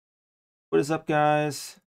What is up,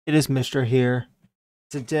 guys? It is Mr. here.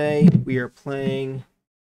 Today we are playing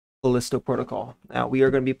Callisto Protocol. Now we are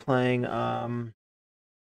going to be playing. We're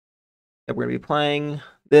going to be playing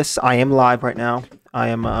this. I am live right now. I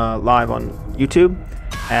am live on YouTube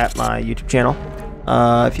at my YouTube channel.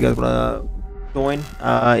 If you guys want to join,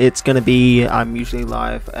 it's going to be. I'm usually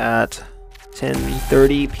live at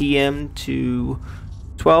 10:30 p.m. to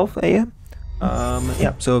 12 a.m.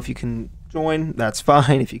 Yeah. So if you can join, that's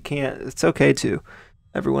fine. If you can't, it's okay too.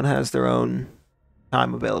 Everyone has their own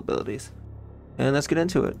time availabilities. And let's get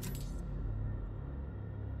into it.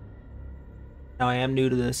 Now I am new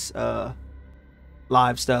to this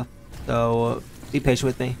live stuff, so be patient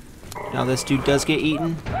with me. Now this dude does get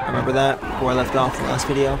eaten. I remember that before I left off the last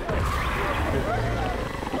video.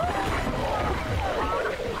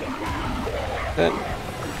 Okay.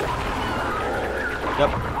 Yep.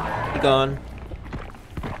 He gone.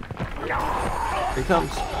 Here he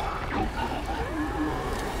comes.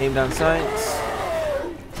 Aim down sights.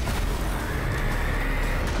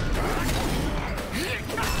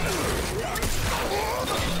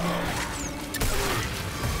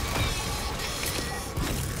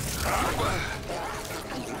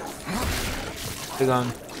 Big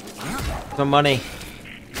on. Some money.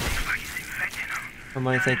 Some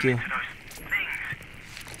money, thank you.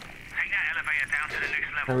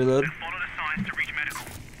 Can I reload?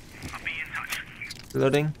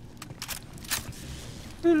 Reloading.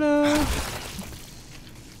 Hello.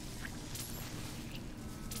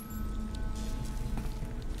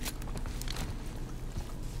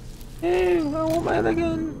 Hey, I want my other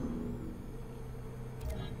gun.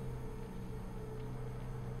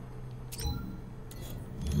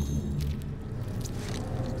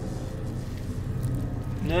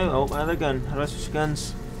 No, I want my other gun. How do I switch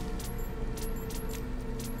guns?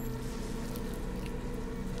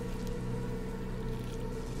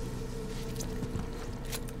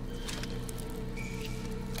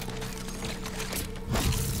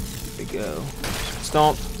 Here we go.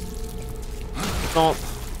 Stomp. Stomp.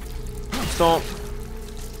 Stomp.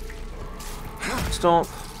 Stomp.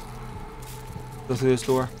 Go through this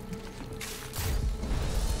door.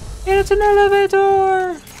 And it's an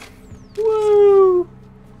elevator! Woo!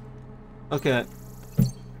 Okay.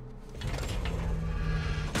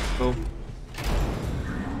 Cool.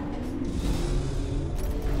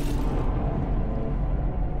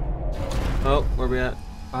 Oh, where we at?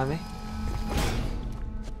 Behind me?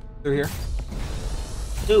 Through here?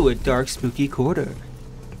 Ooh, a dark, spooky corridor.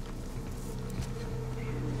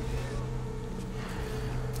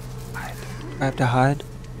 I have to hide.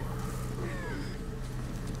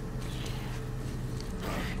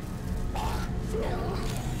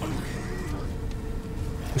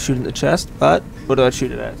 Shoot in the chest, but what do I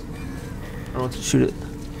shoot it at? I don't want to shoot it.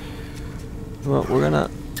 Well, we're gonna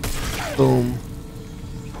boom.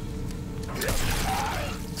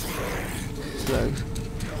 Slugs.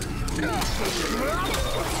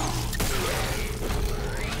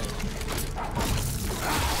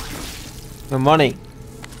 The money.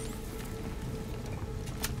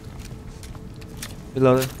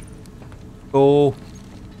 Reloading. Go.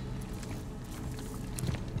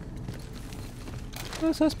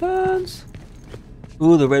 No suspense.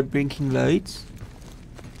 Ooh, the red blinking lights.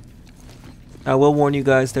 I will warn you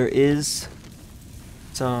guys, there is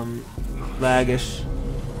some laggish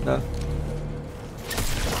stuff.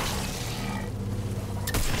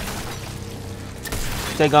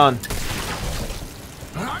 Stay gone.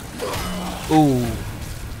 Ooh.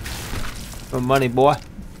 For money, boy.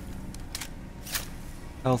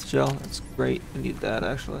 Health gel, that's great. I need that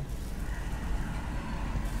actually.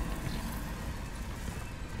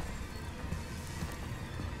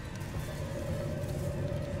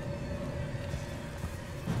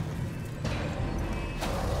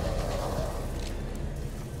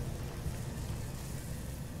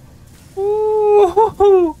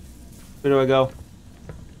 Ooh. Where do I go?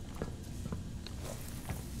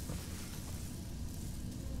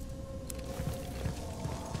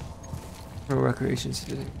 No recreation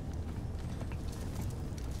city.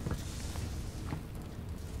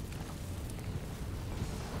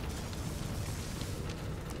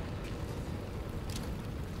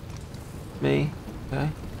 Me, okay.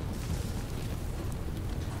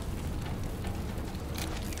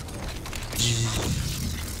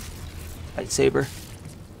 Lightsaber.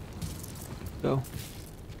 Go.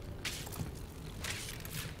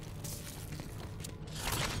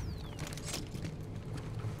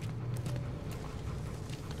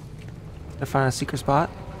 Did I find a secret spot?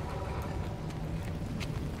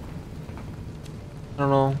 I don't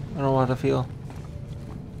know. I don't know how to feel.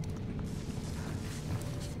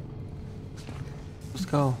 Let's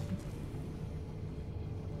go.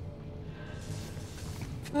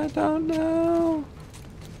 I don't know.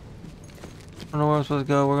 I don't know where I'm supposed to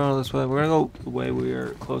go. We're going this way. We're gonna go the way we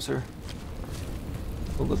are closer.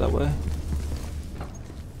 We'll go that way.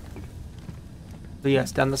 But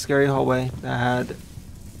yes, down the scary hallway that had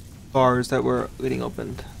bars that were getting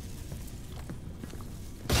opened.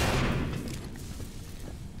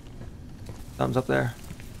 Thumbs up there.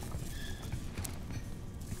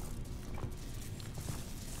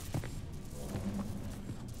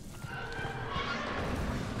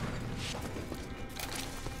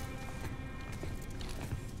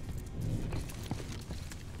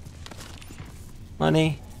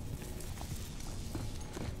 Money.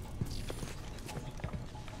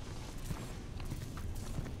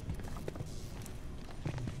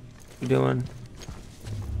 What you doing?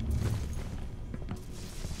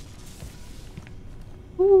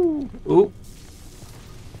 Ooh. Ooh.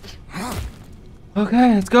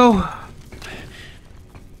 Okay, let's go. Is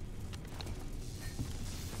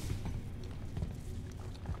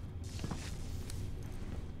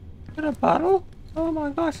that a bottle? Oh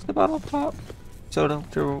my gosh, the bottle pop. Soda,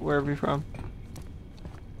 to wherever you're from.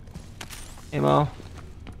 Ammo.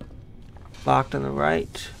 Locked on the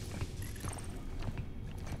right.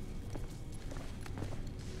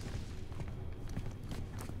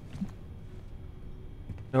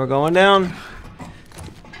 And we're going down.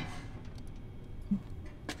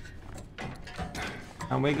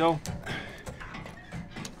 Down we go.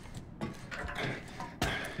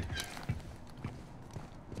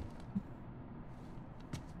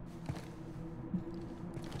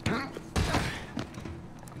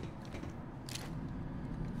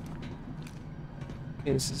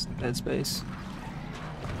 Okay, this is dead space.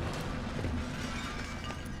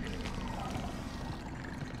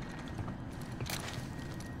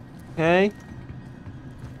 Okay.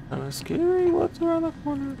 Kind of scary. What's around the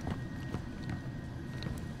corner?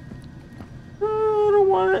 Oh, I don't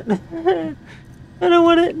want it. I don't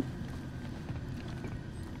want it.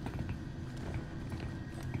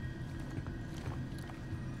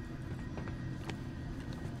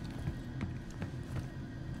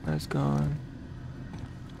 That's gone.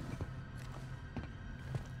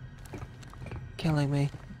 Killing me.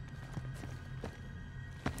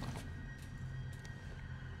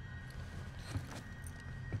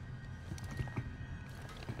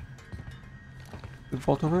 We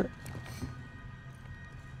vault over it?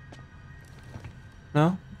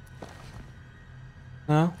 No?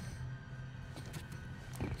 No?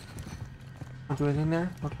 Don't do anything there?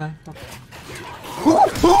 Okay.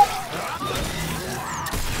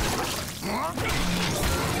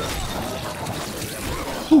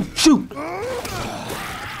 Oh, shoot!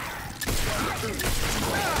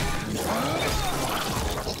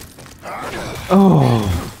 Oh!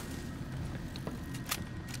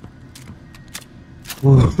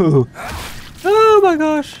 Whoa. Oh my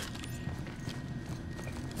gosh!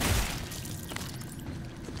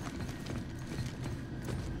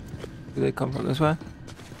 Do they come from this way?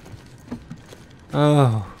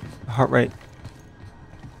 Oh, heart rate.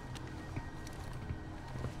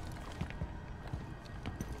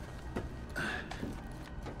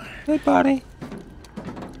 Hey, buddy.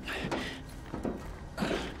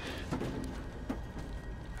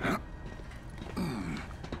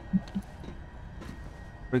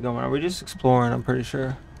 Where we going? Are we just exploring? I'm pretty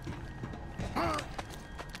sure.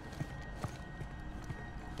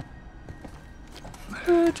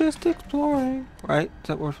 We're just exploring. Right? Is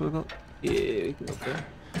that where we're supposed to go? Yeah, we can go there.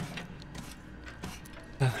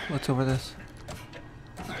 Yeah, what's over this?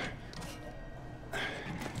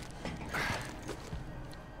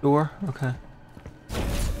 Door? Okay.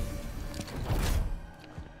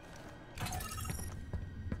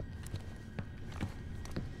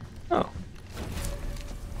 Oh.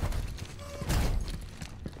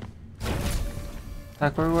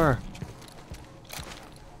 Back where we were.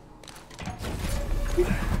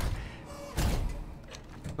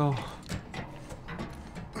 Go.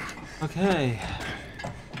 Okay.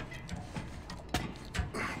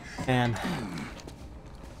 And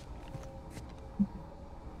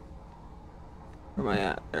where am I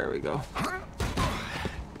at? There we go.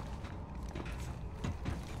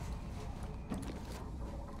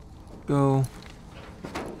 Go.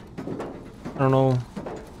 I don't know.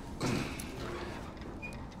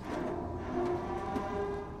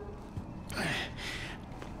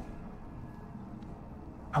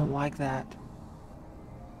 I don't like that.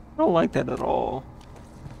 I don't like that at all.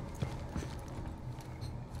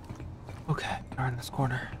 Okay, we're in this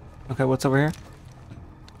corner. Okay, what's over here?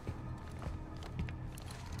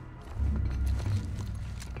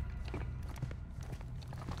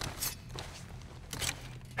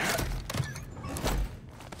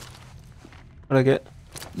 What'd I get?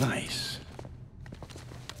 Nice.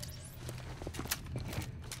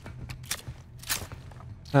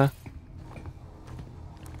 Huh?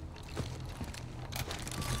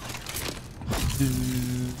 I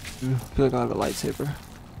feel like I have a lightsaber.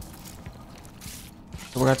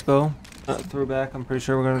 So we're gonna have to go through back. I'm pretty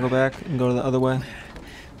sure we're gonna go back and go the other way.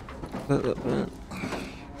 I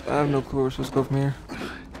have no clue where we're supposed to go from here.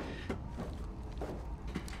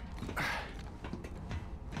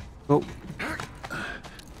 Oh.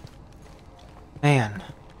 Man.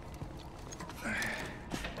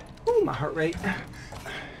 Ooh, my heart rate.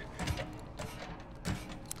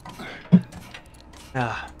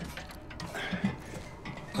 Ah.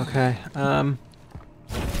 Okay,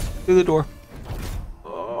 through the door.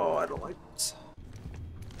 Oh, I don't like this.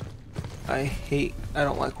 I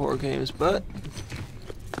don't like horror games, but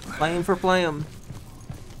play them for play them.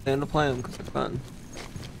 Stand to play them because they're fun.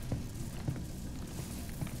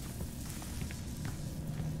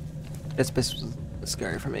 This was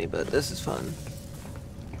scary for me, but this is fun.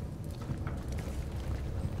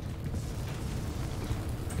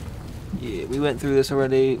 Yeah, we went through this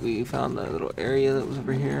already. We found a little area that was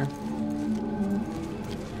over here.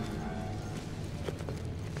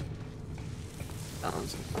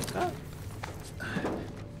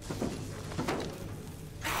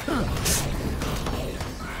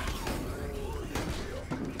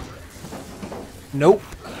 Nope.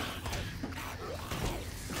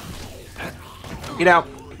 Get out.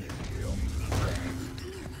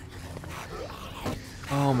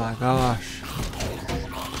 Oh my gosh.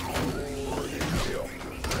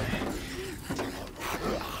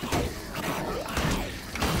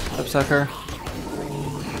 Up, sucker.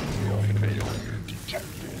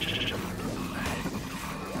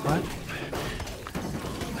 What?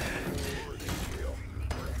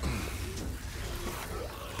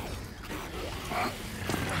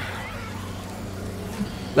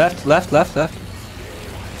 Left, left, left, left.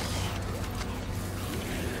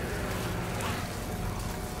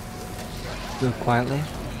 Do it quietly.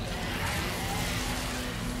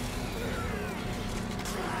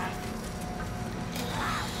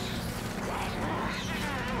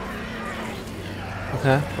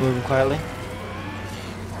 Okay, moving quietly.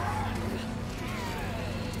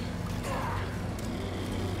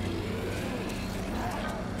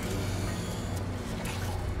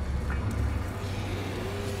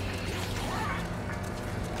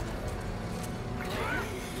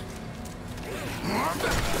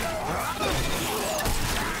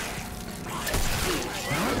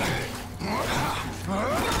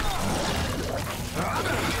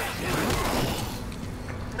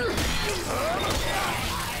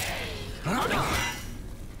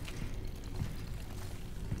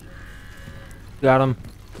 Got him.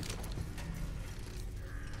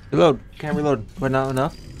 Reload. Can't reload. But not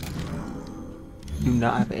enough. Do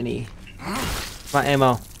not have any. My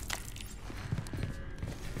ammo.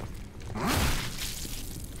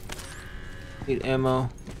 Need ammo.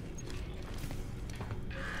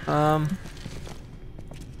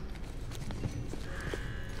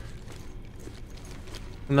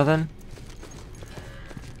 Nothing.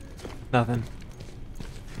 Nothing.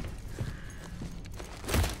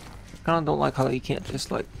 Kinda don't like how you can't just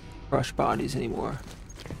like crush bodies anymore.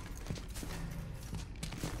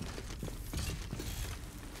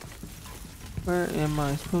 Where am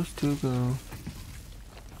I supposed to go?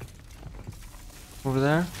 Over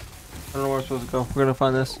there? I don't know where I'm supposed to go. We're gonna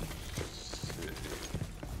find this.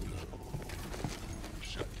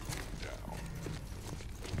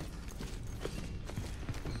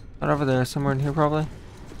 Not over there, somewhere in here probably.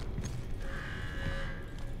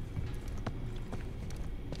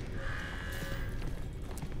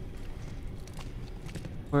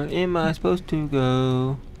 Where am I supposed to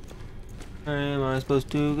go? Where am I supposed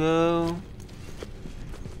to go?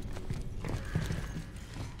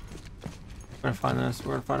 We're gonna find this.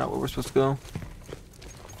 We're gonna find out where we're supposed to go.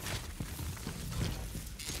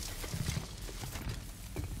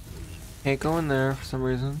 Can't go in there for some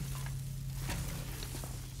reason.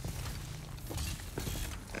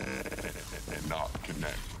 Not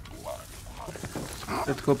connect with life.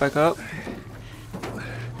 Let's go back up.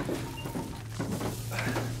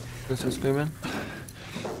 Let's start screaming.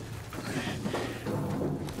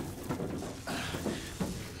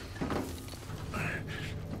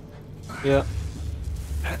 Yeah.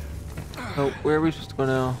 Oh, where are we supposed to go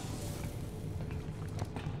now?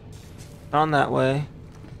 On that way.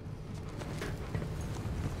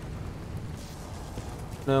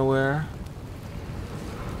 Nowhere.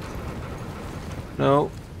 No.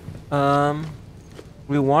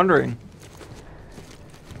 We're wandering.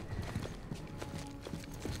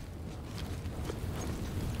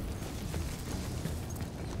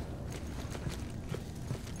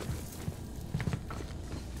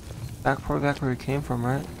 probably back where we came from,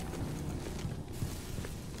 right?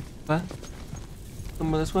 What?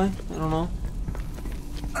 Somewhere this way? I don't know.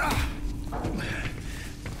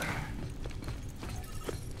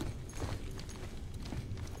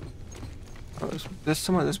 Oh, there's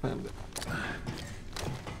somewhere this way.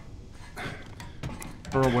 I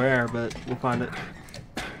don't know where, but we'll find it.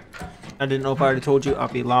 I didn't know if I already told you I'll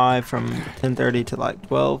be live from 10:30 to like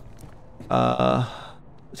 12.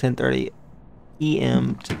 10:30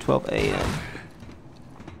 p.m. to 12 a.m.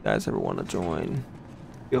 If you guys ever want to join,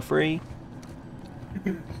 feel free.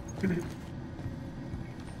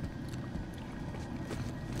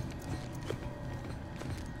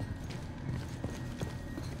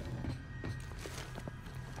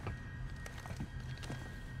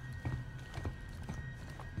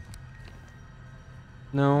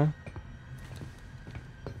 No.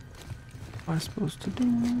 What am I supposed to do?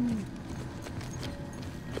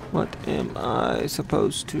 What am I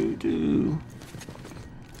supposed to do?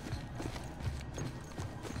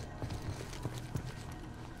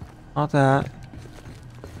 Not that.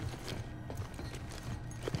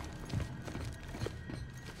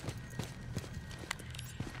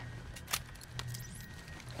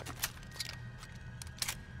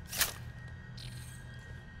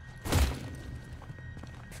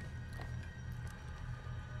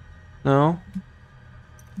 No.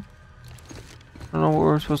 I don't know where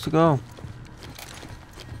we're supposed to go.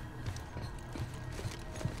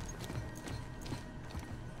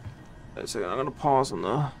 Wait a second, I'm gonna pause on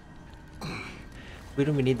the. We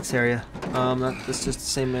don't even need this area. That's just the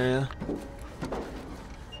same area.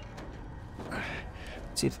 Let's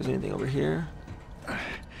see if there's anything over here.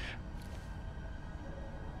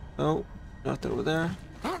 Oh, nothing over there.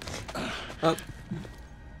 Up.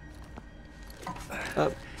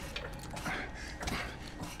 Up.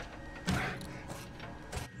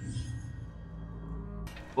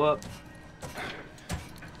 Well,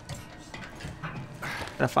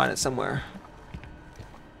 gotta find it somewhere.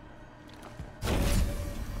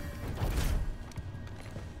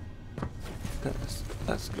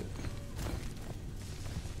 That's good.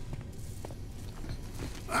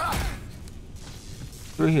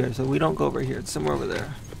 Through here, so we don't go over here. It's somewhere over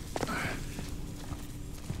there.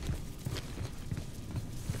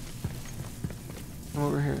 Come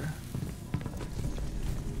over here.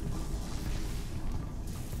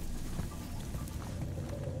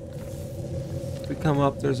 We come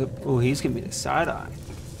up, there's a. Oh, he's giving me the side eye.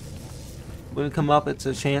 When we come up, it's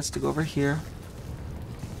a chance to go over here.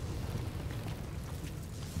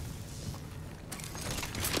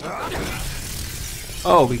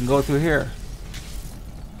 Oh, we can go through here.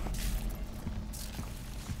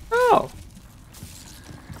 Oh.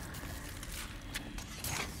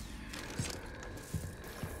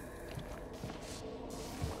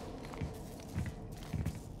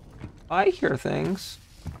 I hear things.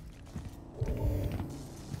 I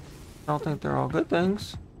don't think they're all good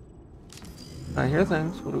things. I hear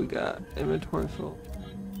things. What do we got? Inventory full.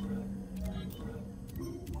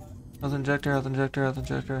 Health injector, health injector, health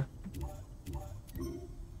injector.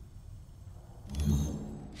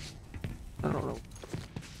 I don't know.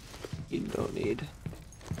 You don't need.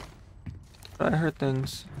 But I heard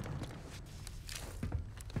things.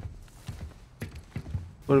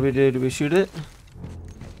 What do we do? Do we shoot it?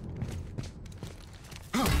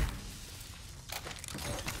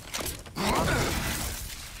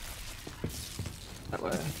 That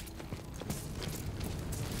way.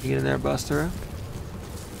 You get in there, Buster.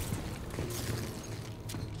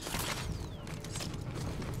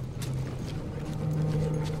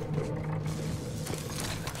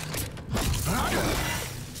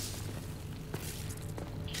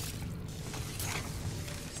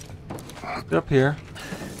 Get up here.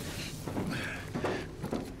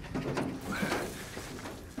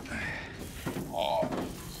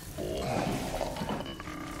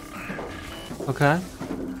 Okay.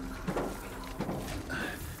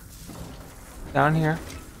 Down here.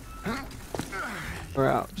 We're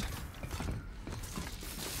out.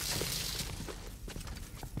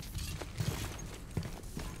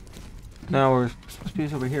 Now we're supposed to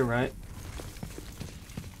be over here, right?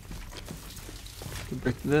 Can we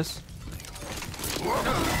break through this?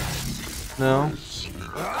 No.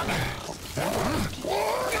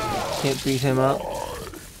 Can't beat him up.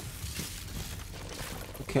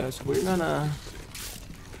 Okay, so we're gonna.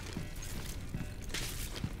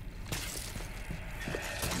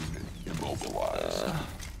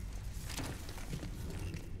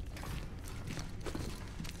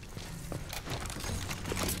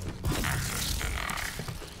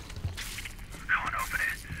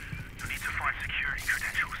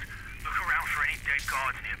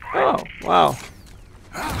 Oh, wow.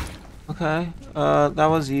 Okay. That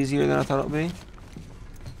was easier than I thought it would be.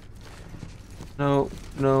 No,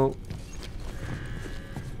 no.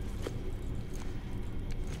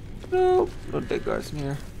 No, no dead guards in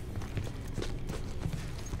here.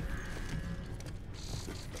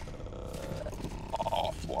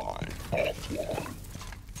 Offline. Offline.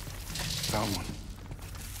 Found one.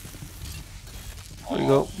 There you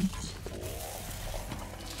go.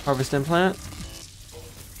 Harvest implant.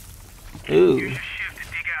 Ooh. Use your shift to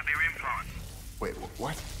dig out their implants. Wait,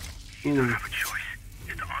 what? You don't Ooh. have a choice.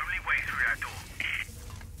 It's the only way through that door.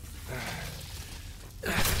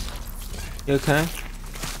 You okay?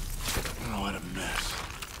 Oh, what a mess.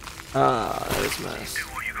 Ah, that is a mess. Do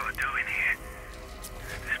what you gotta do in here.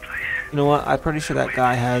 This place. You know what? I'm pretty sure that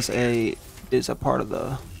guy is a part of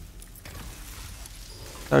the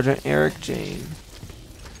Sergeant Eric Jane.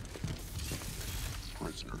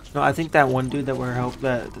 Prisoners. No, I think that one dude that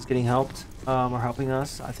that's getting helped, or helping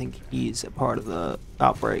us. I think he's a part of the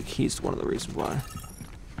outbreak. He's one of the reasons why.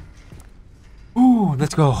 Ooh,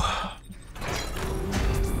 let's go.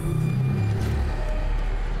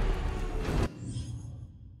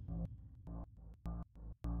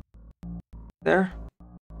 There.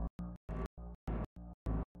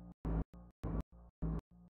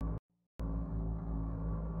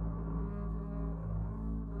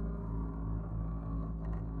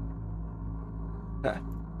 Okay.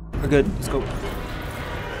 We're good. Let's go.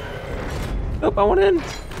 Nope, I want in.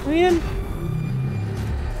 Let me in.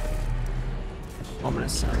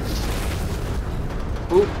 Ominous sound.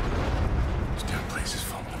 Ooh. This damn place is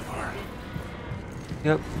falling apart.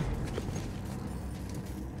 Yep.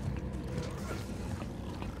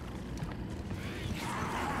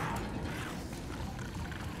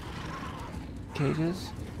 Cages.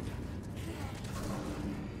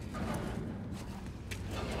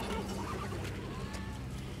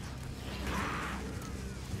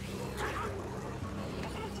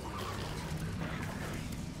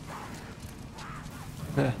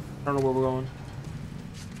 Okay, I don't know where we're going.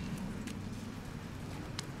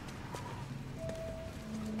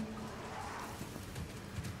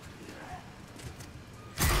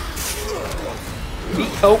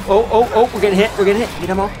 Oh, we're getting hit, we're getting hit. Get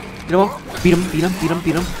him all. Get him all. Beat him, beat him, beat him,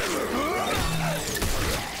 beat him.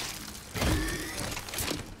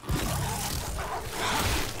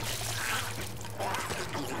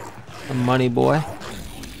 The money, boy.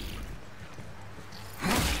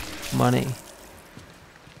 Money.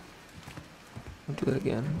 I'll do that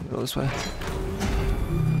again. Go this way.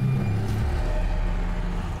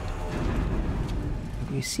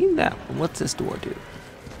 We've seen that one. What's this door do?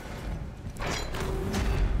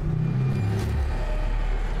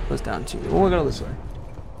 Goes down to. Oh, we're gonna go this way.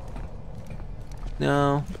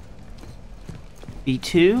 No.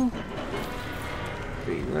 B2.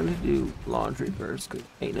 We're gonna do laundry first because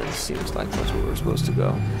maintenance seems like that's where we're supposed to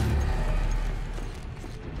go.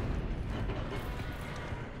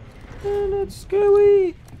 And it's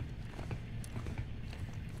scary.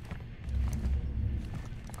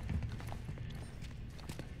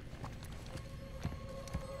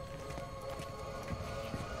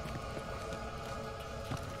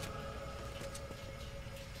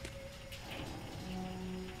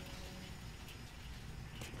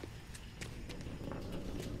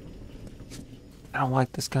 I don't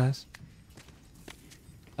like this, guys.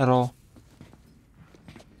 At all.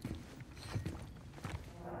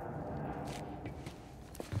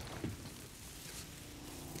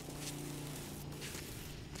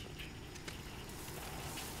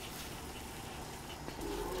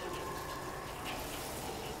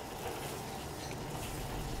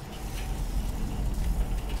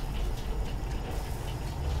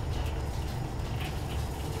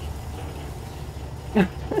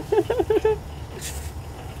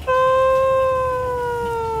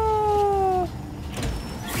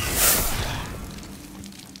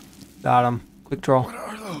 Got him. Quick draw. What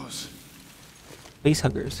are those? Face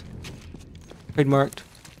huggers. Trademarked.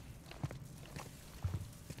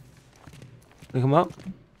 Pick him up.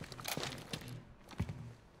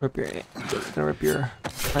 Rip your. Gonna rip your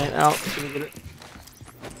plant out. Let me get it.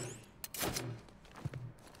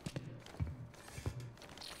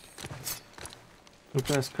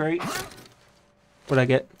 Open this crate. What'd I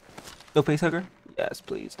get? No face hugger? Yes,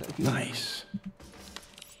 please. Thank you. Nice.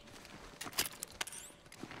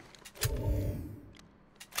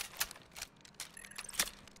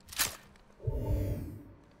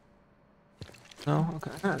 No?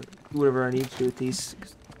 Okay. Do whatever I need to do with these.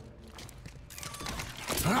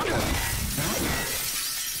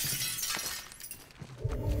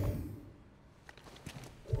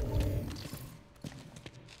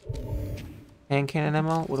 Hand cannon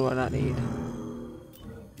ammo? What do I not need?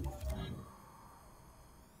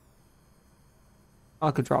 I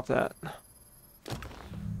could drop that.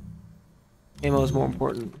 Ammo is more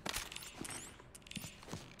important.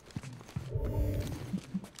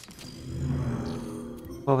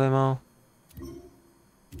 Ammo.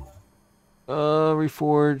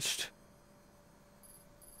 Reforged.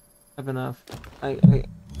 I have enough.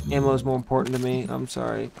 Ammo is more important to me. I'm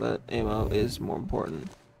sorry, but ammo is more important.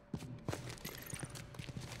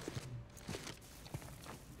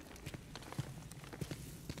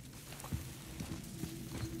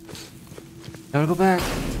 Gotta go back.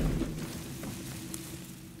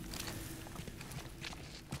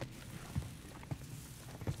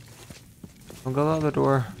 I'll go out the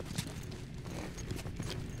door.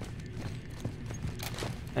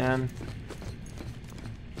 And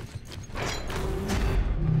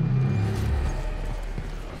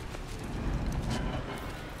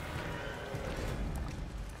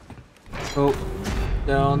go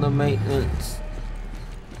down the maintenance.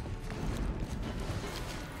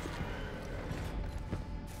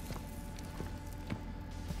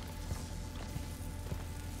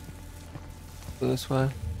 Go this way.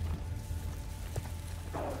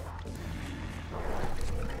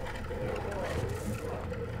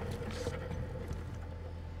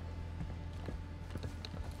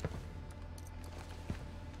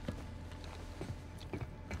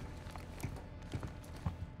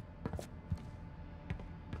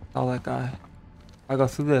 Oh, that guy. I go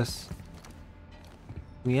through this.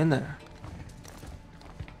 We in there.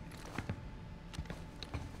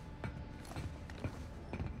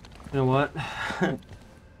 You know what?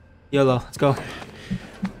 YOLO, let's go.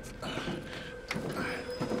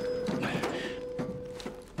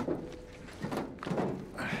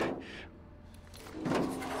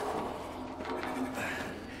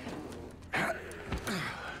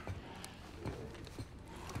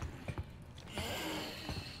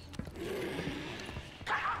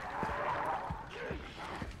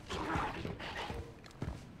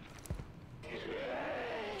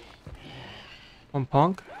 One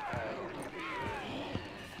punk.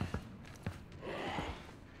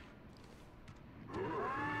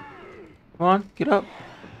 Come on, get up.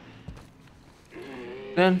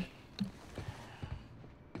 Then.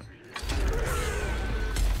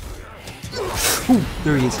 Ooh,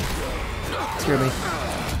 there he is. Scared me.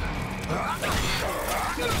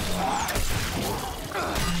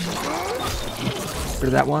 Rid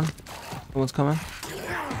of that one. Someone's coming.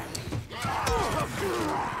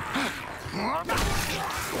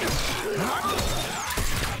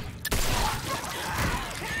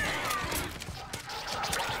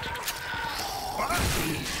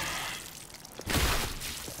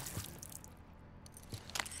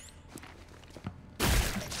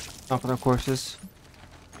 Off with our courses.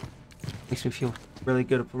 Makes me feel really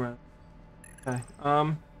good up around. Okay.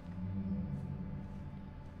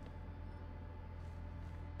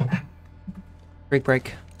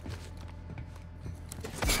 Break.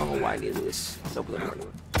 I don't know why I needed this. Let's open the door.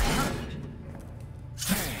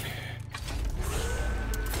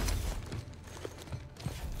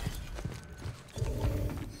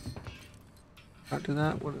 Not do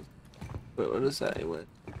that. What is that anyway?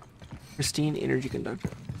 Pristine energy conductor.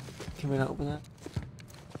 Can we not open that?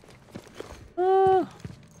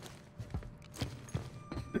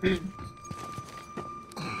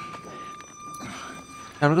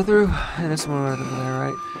 Time to go through. And there's someone right over there,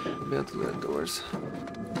 right? We'll be able to open the doors.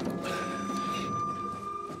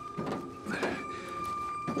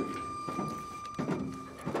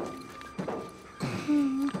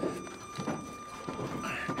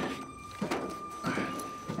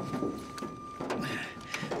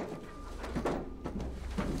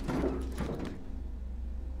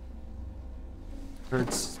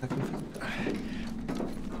 Hurts.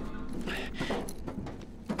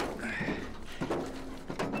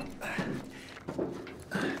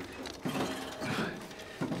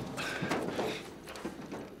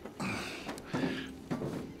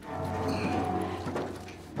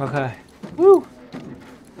 Okay. Woo!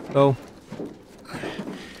 Go.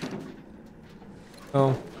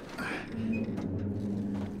 Go.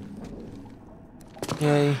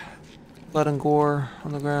 Yay. Blood and gore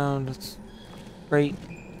on the ground. It's great.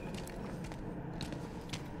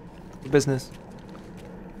 Business.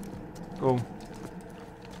 Go.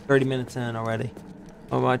 30 minutes in already.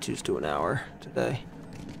 I might choose to an hour today.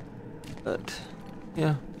 But,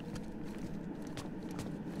 yeah.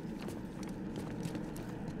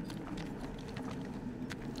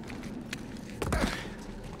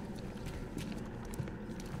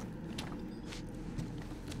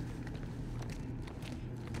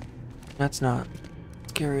 That's not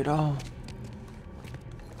scary at all.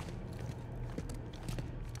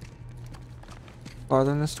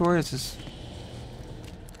 Farther in the story, it's just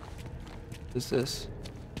What's this?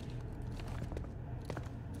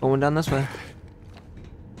 Going down this way.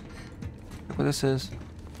 Look what this is.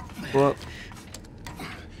 Go up.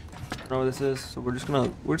 I don't know what this is, so we're just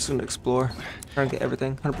gonna explore. Try and get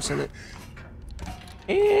everything. 100% it.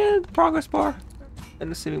 And the progress bar.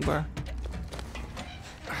 And the saving bar.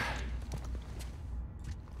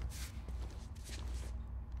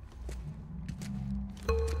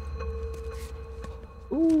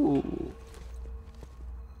 Ooh.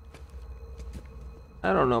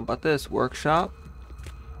 I don't know about this workshop.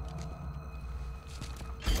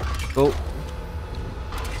 Oh.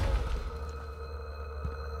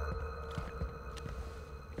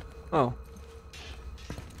 Oh.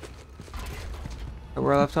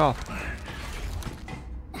 Where I left off.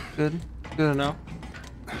 Good. Good enough.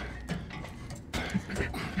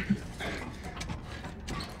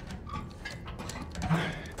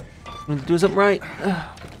 I'm gonna do something right.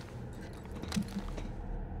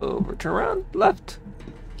 Over, turn around, left.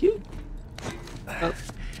 Cute. Up,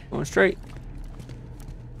 going straight.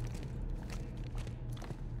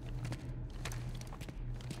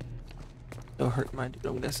 Don't hurt my dude,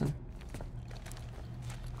 I'm guessing.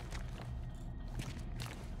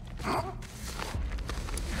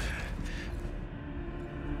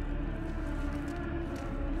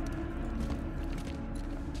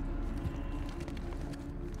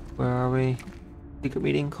 Where are we? Secret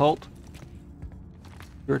meeting, cult?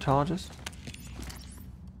 Spiritologist?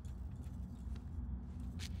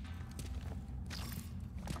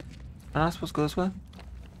 Am I not supposed to go this way?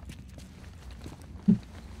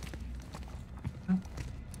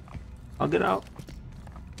 I'll get out.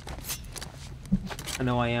 I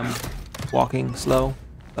know I am walking slow,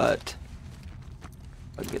 but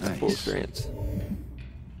I get the full experience.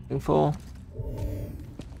 Getting full.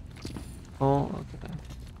 Full, okay.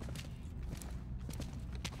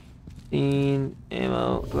 Need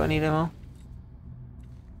ammo. Do I need ammo?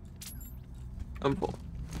 I'm full.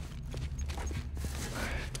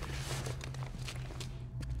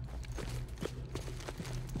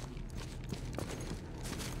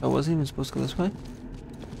 I wasn't even supposed to go this way.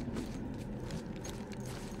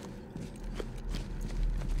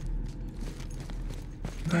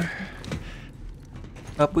 Okay.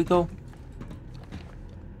 Up we go.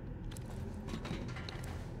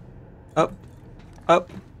 Up. Up.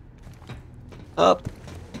 Up.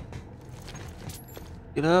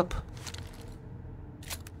 Get up.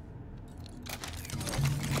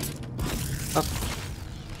 Up.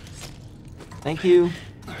 Thank you.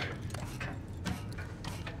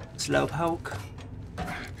 Slowpoke.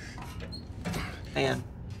 Man,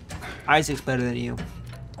 Isaac's better than you.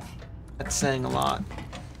 That's saying a lot.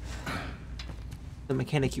 The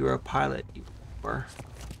mechanic, you were a pilot. You were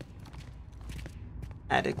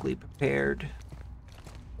adequately prepared.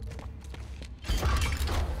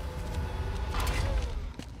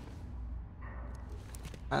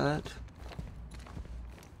 Pilot.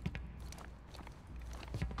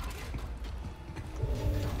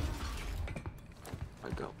 I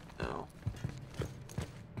go now.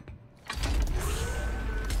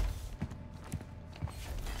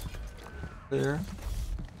 Clear.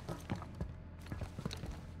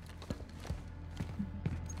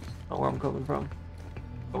 Oh, where I'm coming from.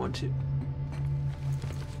 Going to.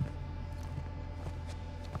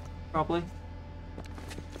 Probably.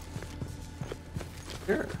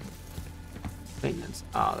 Sure. Maintenance.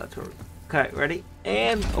 Ah, that's where. Okay, ready?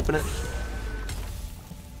 And open it.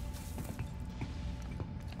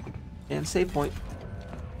 And save point.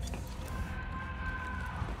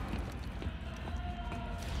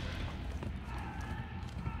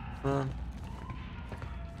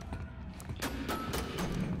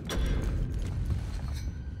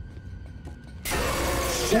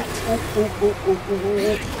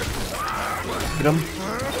 Get him.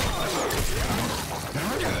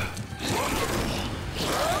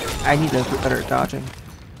 I need to get better at dodging.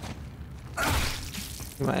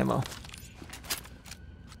 Get my ammo.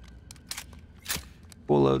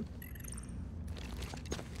 Full load.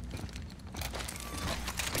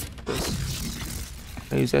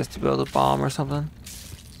 I use this to build a bomb or something.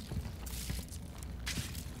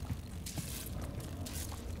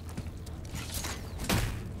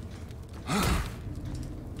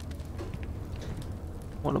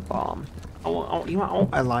 Want a bomb? I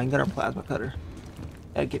want my line gunner plasma cutter.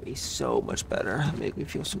 That'd get me so much better. That'd make me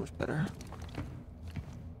feel so much better.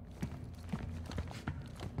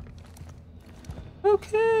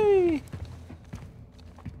 Okay.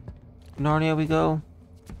 Narnia we go.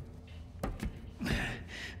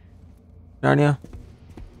 Narnia.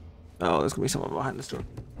 Oh, there's gonna be someone behind this door.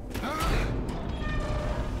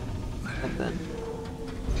 And then.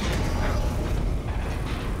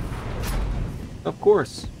 Of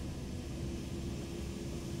course.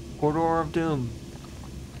 Corridor of Doom.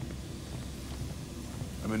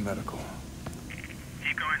 I'm in medical.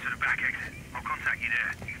 Keep going to the back exit. I'll contact you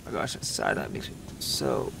there. Oh my gosh, that side eye makes me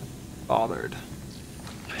so bothered.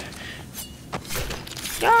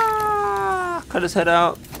 Yeah! Cut his head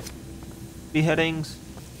out. Beheadings.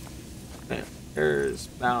 Man, there's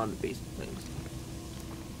bound to be some things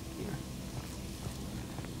here.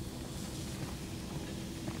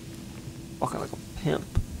 Walking like a pimp.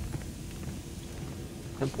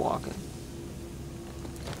 Pimp walking.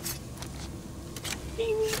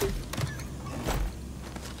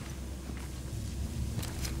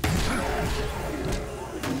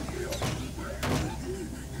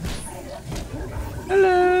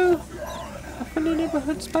 Hello! A friendly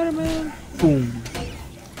neighborhood Spider-Man. Boom.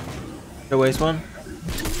 The waste one.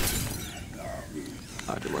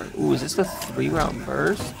 Ooh, is this the 3-round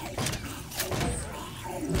burst?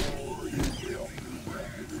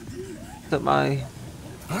 Is that my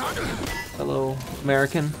fellow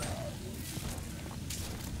American?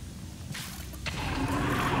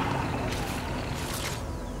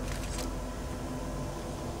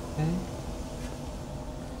 Okay.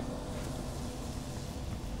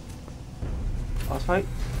 Boss fight.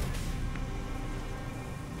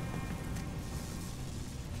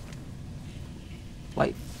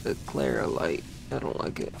 Light the glare of light. I don't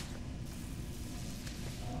like it.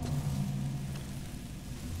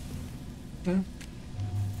 Okay.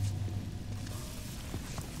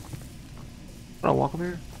 I'll walk over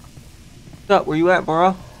here. What's up? Where you at,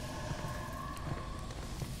 bro?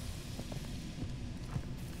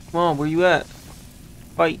 Come on, where you at?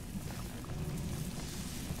 Fight.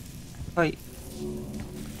 Fight.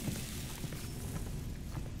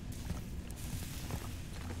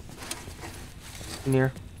 In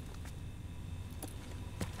here.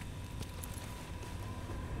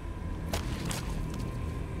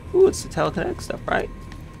 Ooh, it's the telekinetic stuff, right?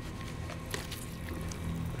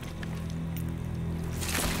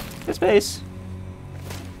 Good space.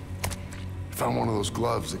 Found one of those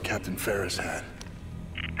gloves that Captain Ferris had.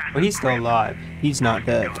 Well, he's still alive. He's not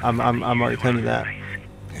dead. I'm already telling you that.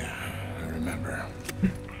 Yeah, I remember. But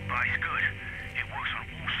it's good. It works on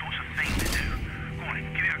all sorts of things to do. Go on,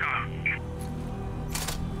 give it a go.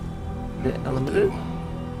 The unlimited.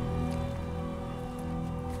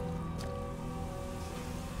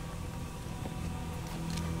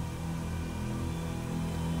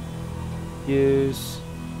 Use.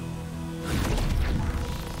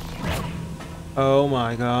 Oh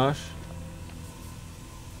my gosh.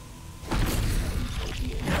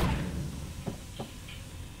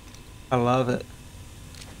 I love it.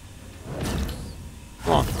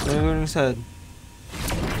 Come on, let me go in his head.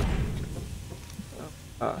 Oh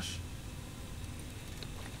gosh.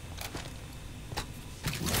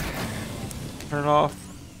 Turn it off.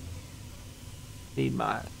 Need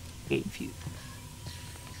my gate fuse.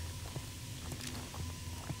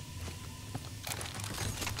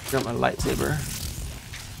 Got my lightsaber.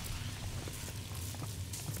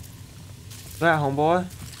 That homeboy.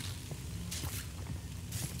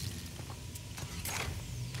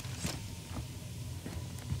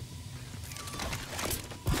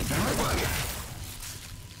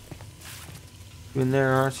 You in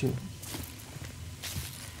there, aren't you?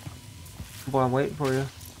 Boy, I'm waiting for you.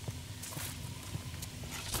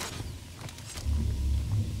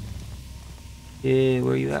 Yeah,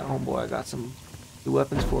 where you at, homeboy? I got some new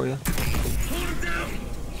weapons for you.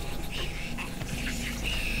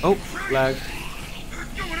 Oh, lag.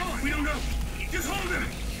 What's going on? We don't know. Just hold him.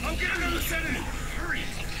 I'll get another sedative. Hurry.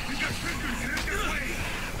 We've got prisoners headed this way.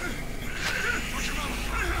 Push him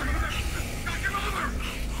over. Knock him over.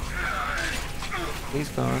 He's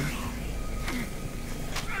gone.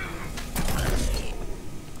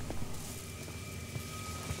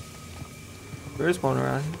 There is one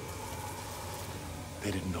around here. They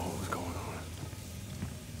didn't know what was going on.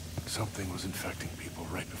 Something was infecting people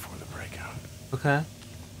right before the breakout. Okay.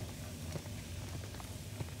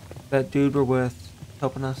 That dude we're with,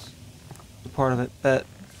 helping us. A part of it. Bet.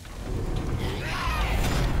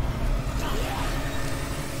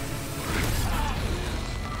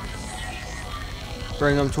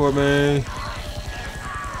 Bring them toward me.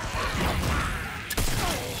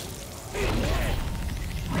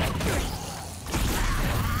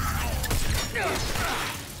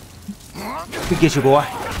 We get you, boy.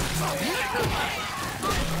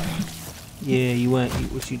 Yeah, you went.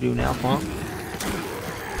 What you do now, punk?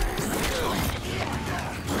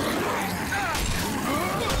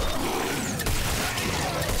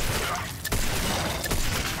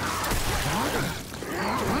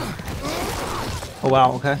 Oh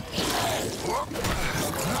wow, okay.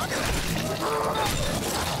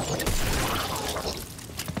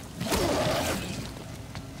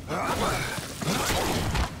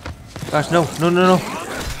 Gosh, no, no, no, no.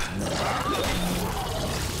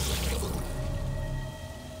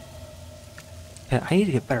 Yeah, I need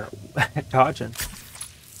to get better at dodging.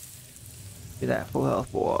 Do that full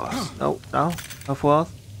health, boss. No, no, no full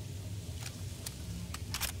health.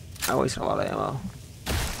 I wasted a lot of ammo.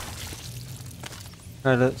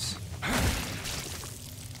 Credits.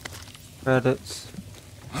 Credits.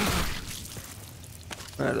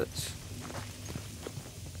 Credits.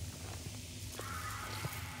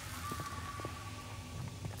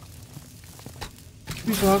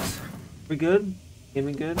 These logs. We good?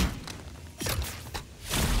 Gaming good?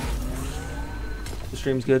 The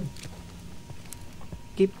stream's good.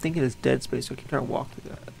 I keep thinking it's Dead Space, so I keep trying to walk through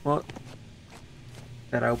that. What?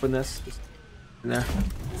 Gotta open this? Just in there.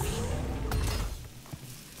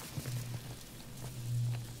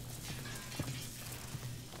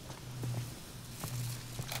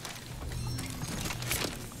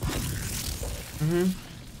 Mm-hmm.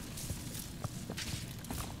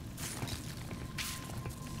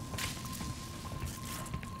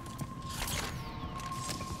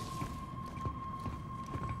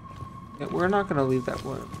 Yeah, we're not gonna leave that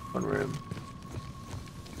one room.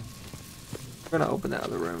 We're gonna open that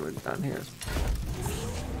other room and down here.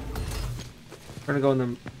 We're gonna go in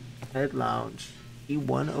the head lounge.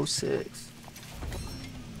 E106.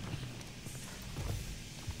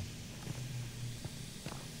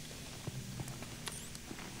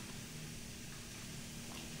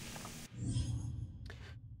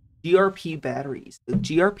 GRP batteries. The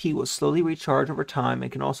GRP will slowly recharge over time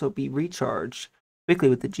and can also be recharged quickly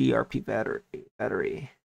with the GRP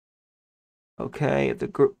battery. Okay, if the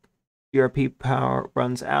GRP power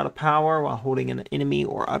runs out of power while holding an enemy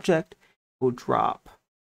or object, it will drop.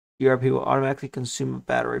 GRP will automatically consume a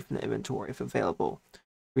battery from the inventory if available.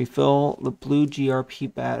 Refill the blue GRP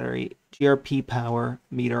power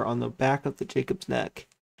meter on the back of the Jacob's neck.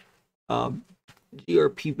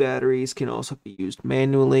 GRP batteries can also be used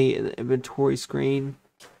manually in the inventory screen.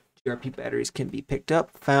 GRP batteries can be picked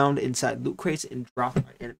up, found inside loot crates, and dropped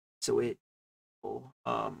by enemies. So it will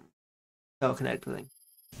teleconnect thing.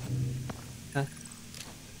 Okay.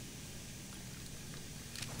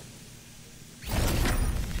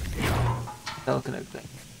 Teleconnect thing.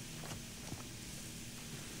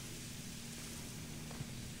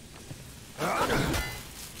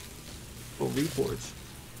 Oh, reforge.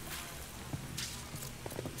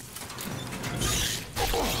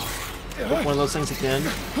 One of those things again.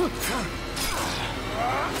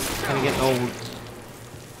 Kind of getting old.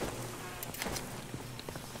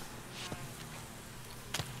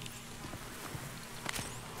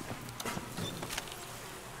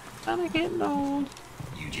 Kind of getting old.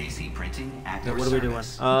 UJC printing at Okay, what are we doing?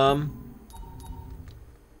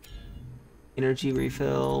 Energy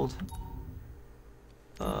refilled.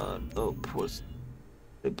 Oh, plus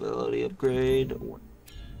ability upgrade.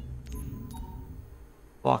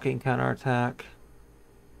 Blocking counterattack.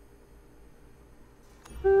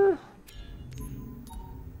 We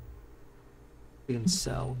can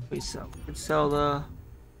sell. We can sell the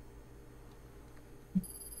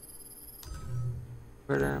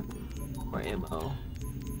critter or ammo.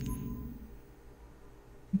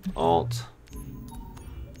 Alt.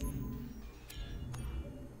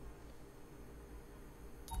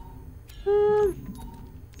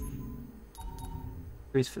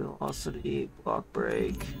 Increase velocity, block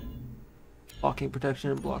break, blocking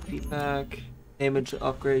protection, block feedback, damage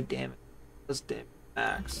upgrade, damage. Let's damage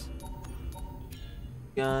max.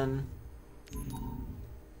 Gun.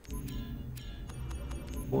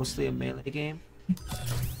 Mostly a melee game.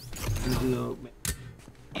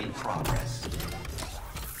 In progress.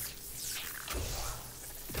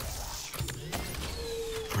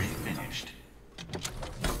 Print finished.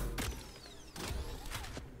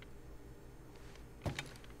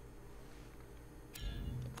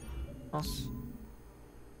 Else.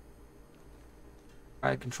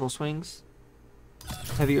 Alright, control swings.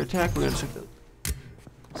 Heavier attack, we're gonna check the.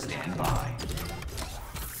 Stand by.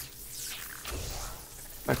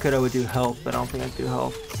 If I could, I would do health, but I don't think I can do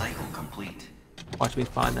health. Cycle complete. Watch me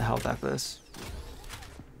find the health after this.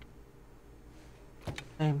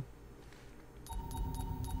 Same.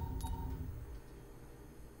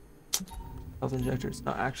 Health injector, it's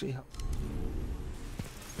not actually health.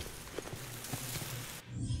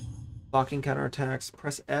 Blocking counterattacks.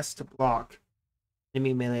 Press S to block.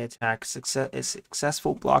 Enemy melee attack. A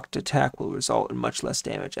successful blocked attack will result in much less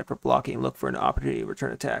damage. After blocking, look for an opportunity to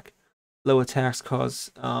return attack. Low attacks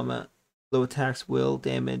cause low attacks will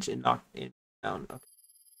damage and knock down. Okay.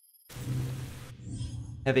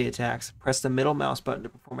 Heavy attacks. Press the middle mouse button to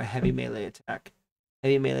perform a heavy melee attack.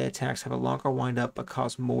 Heavy melee attacks have a longer wind up but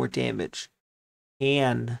cause more damage.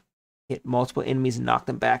 Can hit multiple enemies and knock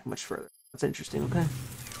them back much further. That's interesting, okay?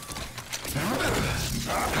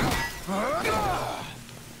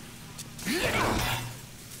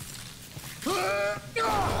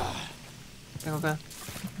 Okay.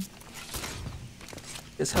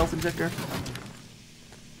 This health injector.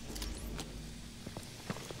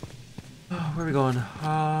 Oh, where are we going?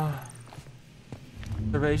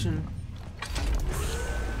 Observation.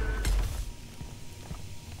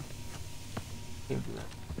 Came through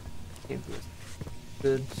that. Came through this.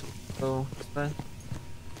 Good. So this way.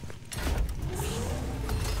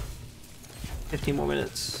 15 more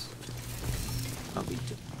minutes. I'll be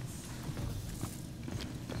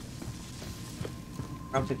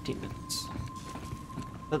around 15 minutes.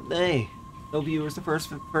 But hey, no viewers the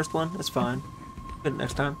first one. That's fine. Good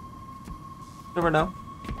next time. Never know.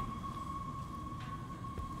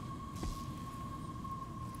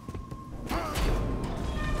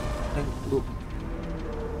 Oop.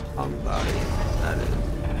 On body. That is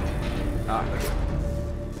not good.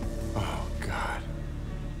 Oh, God.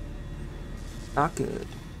 Not good.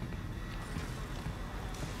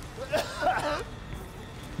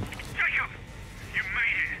 Jacob! You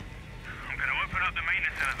made it! I'm gonna open up the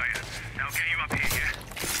maintenance elevator. That'll get you up here, yeah?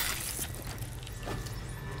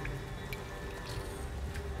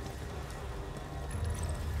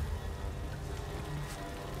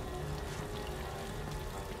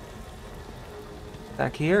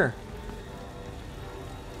 Back here.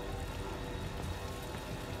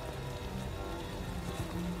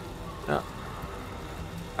 No.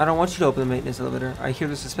 I don't want you to open the maintenance elevator. I hear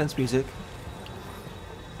the suspense music.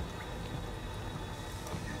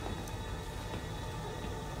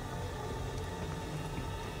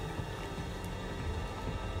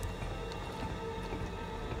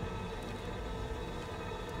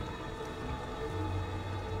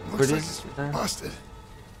 Looks Where like is- it's busted.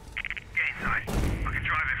 Get inside. I can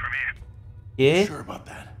drive it from here. Yeah? Sure about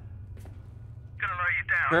that? Gonna lower you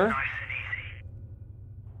down Sure. nice and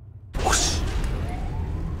easy.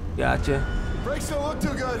 Gotcha. Brakes don't look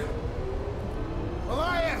too good.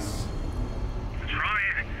 Elias!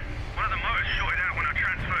 Trying. One of the motors shorted out when I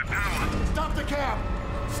transferred power. Stop the cab!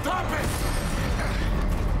 Stop it!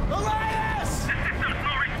 Elias! The system's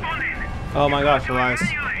not responding. Oh my gosh, Elias.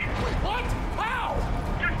 Manually. What? How?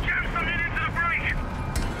 Just jam something into the brake.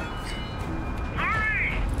 Hurry!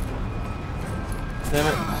 Damn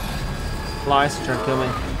it. Elias is trying to kill me.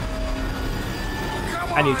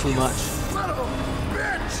 Come I knew on, too you much. Son of a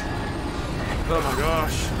bitch! Oh my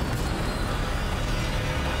gosh.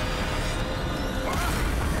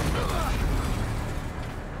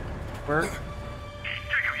 Work. Jacob,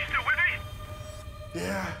 you still with me?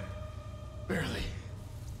 Yeah, barely.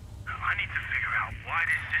 I need to figure out why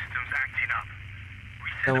this system's acting up.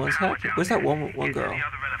 Reset That the one's power happy. down Where's that there. one Get to girl? the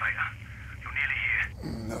other elevator. You're nearly here.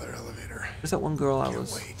 Another elevator. Where's that one girl I Can't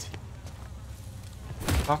was wait.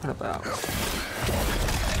 talking about?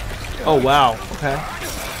 Oh wow, okay.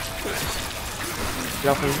 Get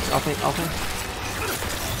off me, off me, off me.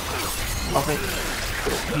 Off me.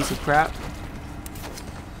 Little piece of crap.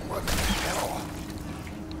 What the hell?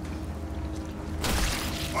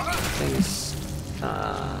 Things.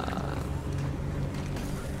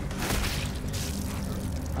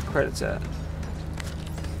 My credits at.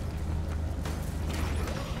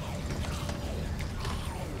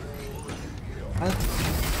 What?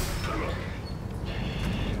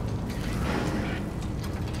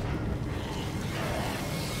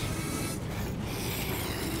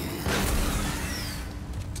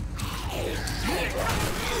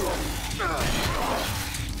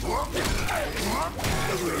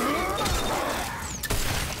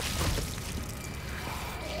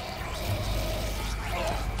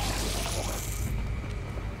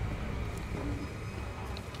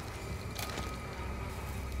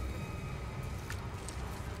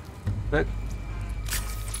 Quick.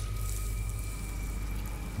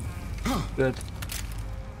 Good.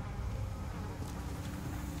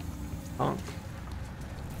 Honk.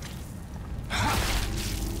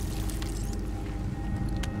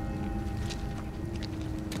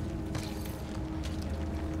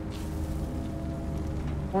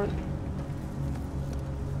 What?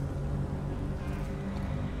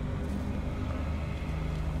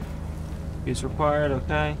 Use required,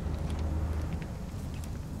 okay.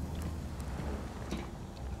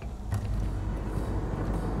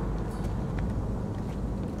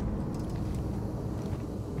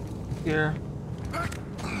 Here.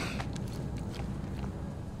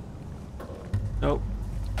 Nope.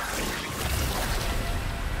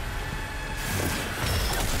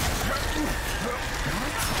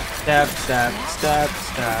 Stab, stab, stab,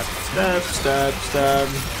 stab, stab, stab, stab.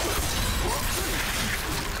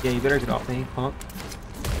 Yeah, you better get off me, punk.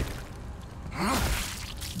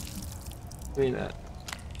 Give me that.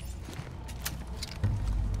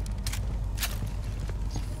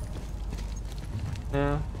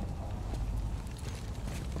 Yeah.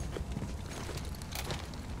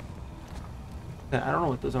 Yeah, I don't know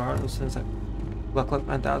what those are. Those things like luck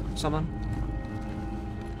 9,000 something.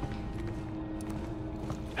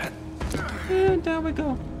 And down we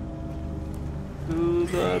go. To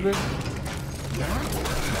the big.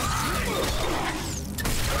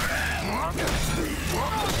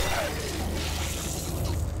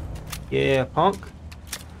 Yeah, punk.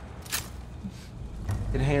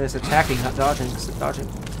 Can hang this attacking, not dodging. It's dodging.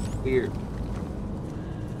 Weird.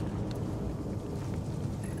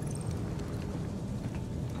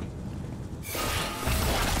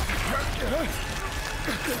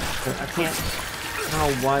 I can't. I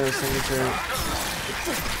don't know why those things are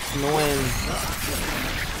annoying.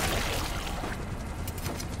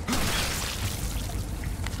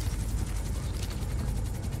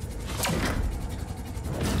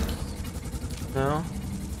 No.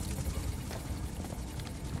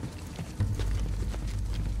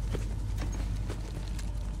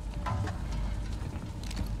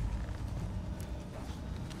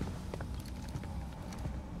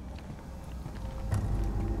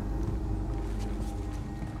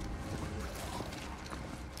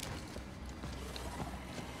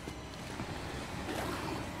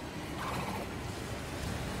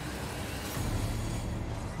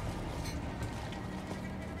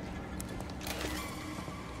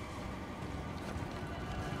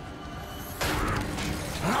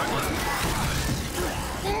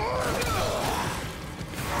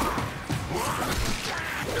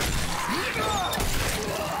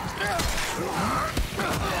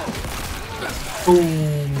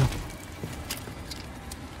 Boom.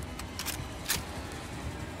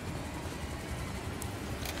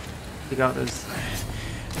 Take out this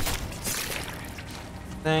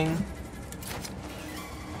thing.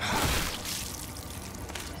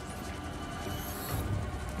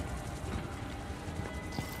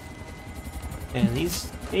 And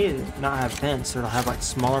these need to not have vents, or they'll have like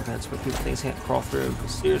smaller vents where people things can't crawl through.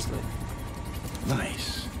 Seriously.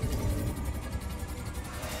 Nice.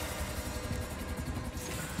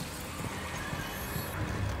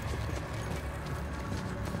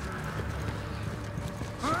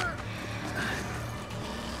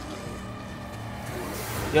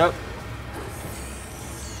 Yep.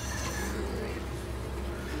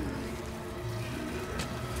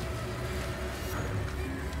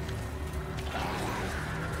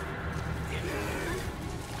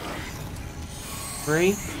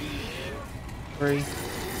 Three. We're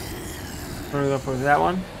gonna go for that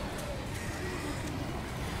one.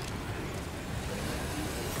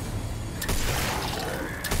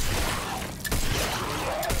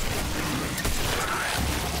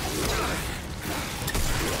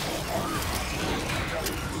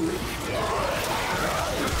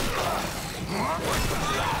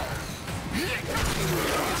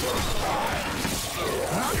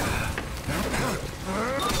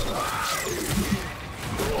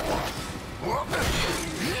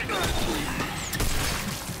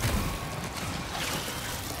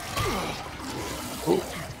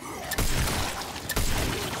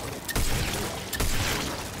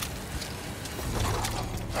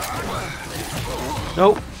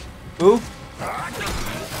 Nope. Move.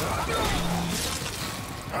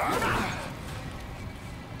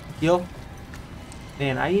 Heal.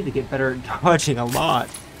 Man, I need to get better at dodging a lot.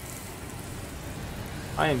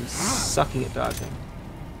 I am sucking at dodging.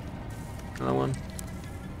 Another one.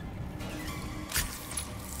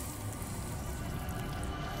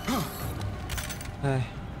 Okay.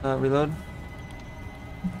 Reload.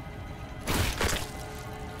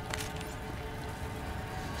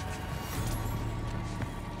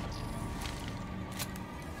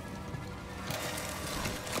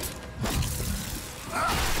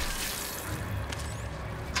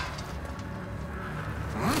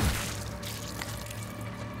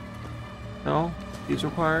 No, these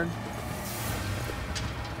required.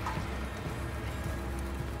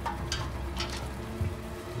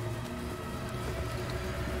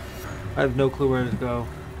 I have no clue where to go.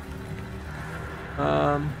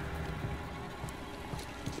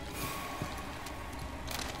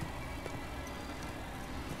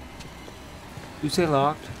 You say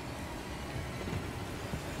locked?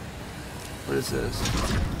 What is this?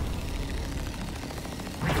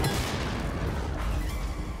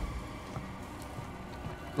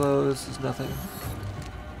 Close is nothing.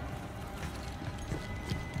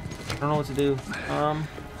 I don't know what to do.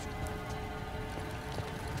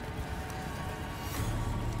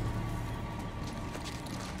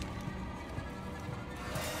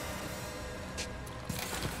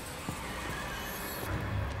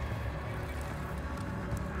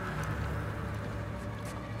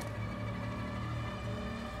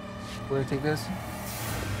 We're gonna take this.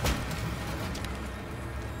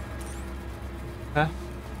 Okay.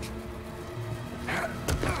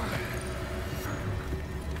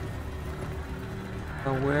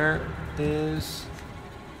 Now where is...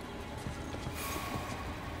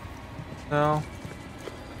 No.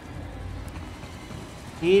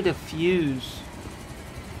 Need a fuse.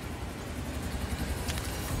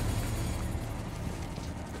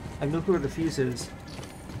 I have no clue where the fuse is.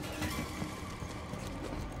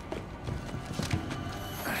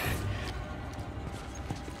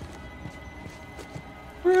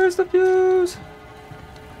 Where's the fuse?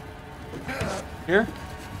 Here?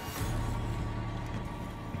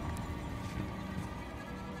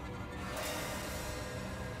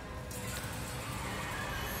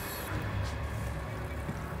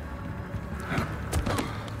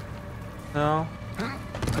 No.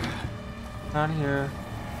 Not here.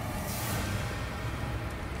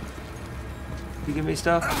 You give me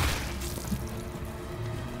stuff?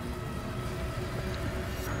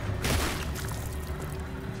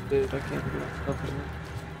 Dude, I can't do stuff in here.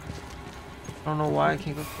 I don't know why I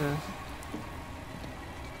can't go to this.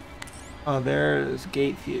 Oh, there's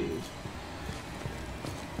gate fuse.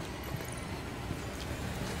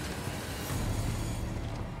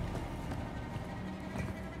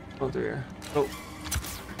 Go through here. Oh.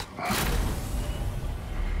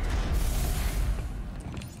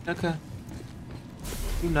 Okay.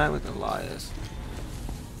 Unite with Elias.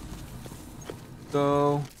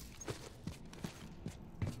 Go.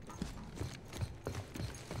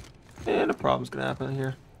 And a problem's gonna happen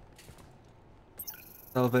here.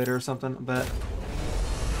 Elevator or something, I bet.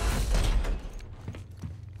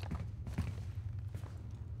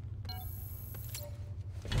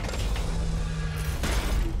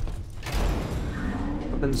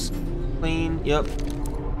 Weapons clean, yep.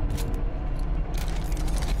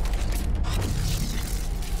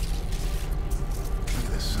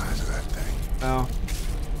 Oh.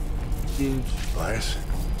 Huge. Elias,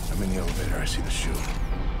 I'm in the elevator. I see the shoe.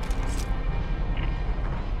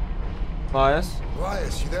 Elias?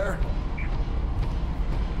 Elias, you there?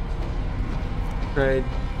 Trade.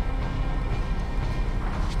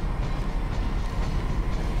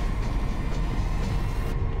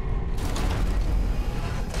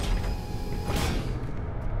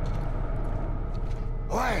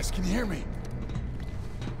 Elias, can you hear me?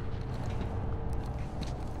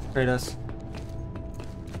 Trade us.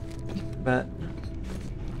 Bet.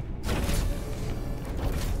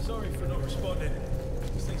 Sorry for not responding.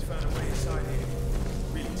 These things found a way inside here.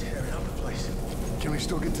 Really tearing up the place. Can we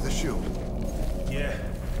still get to the shoe? Yeah,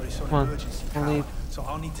 but it's on Come on, emergency I'll power, leave. so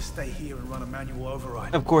I'll need to stay here and run a manual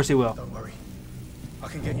override. Of course he will. Don't worry. I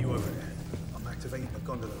can get you over there. I'm activating the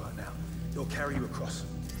gondola right now. It'll carry you across.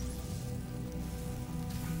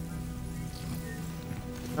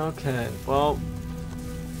 Okay, well.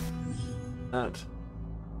 That.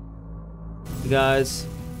 You guys,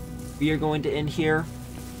 we are going to end here.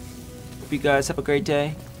 Hope you guys have a great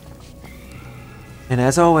day. And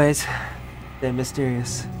as always, stay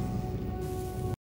mysterious.